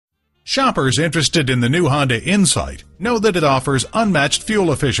Shoppers interested in the new Honda Insight know that it offers unmatched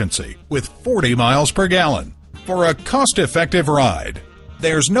fuel efficiency with 40 miles per gallon. For a cost-effective ride,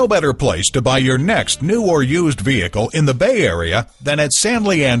 there's no better place to buy your next new or used vehicle in the Bay Area than at San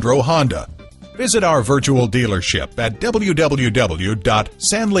Leandro Honda. Visit our virtual dealership at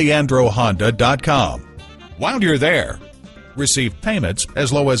www.sanleandrohonda.com. While you're there, receive payments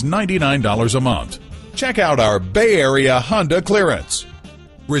as low as $99 a month. Check out our Bay Area Honda clearance.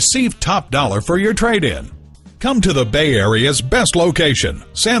 Receive top dollar for your trade-in. Come to the Bay Area's best location,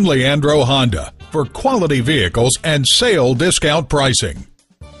 San Leandro Honda, for quality vehicles and sale discount pricing.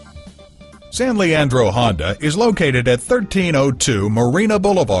 San Leandro Honda is located at 1302 Marina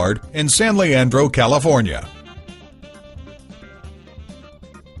Boulevard in San Leandro, California.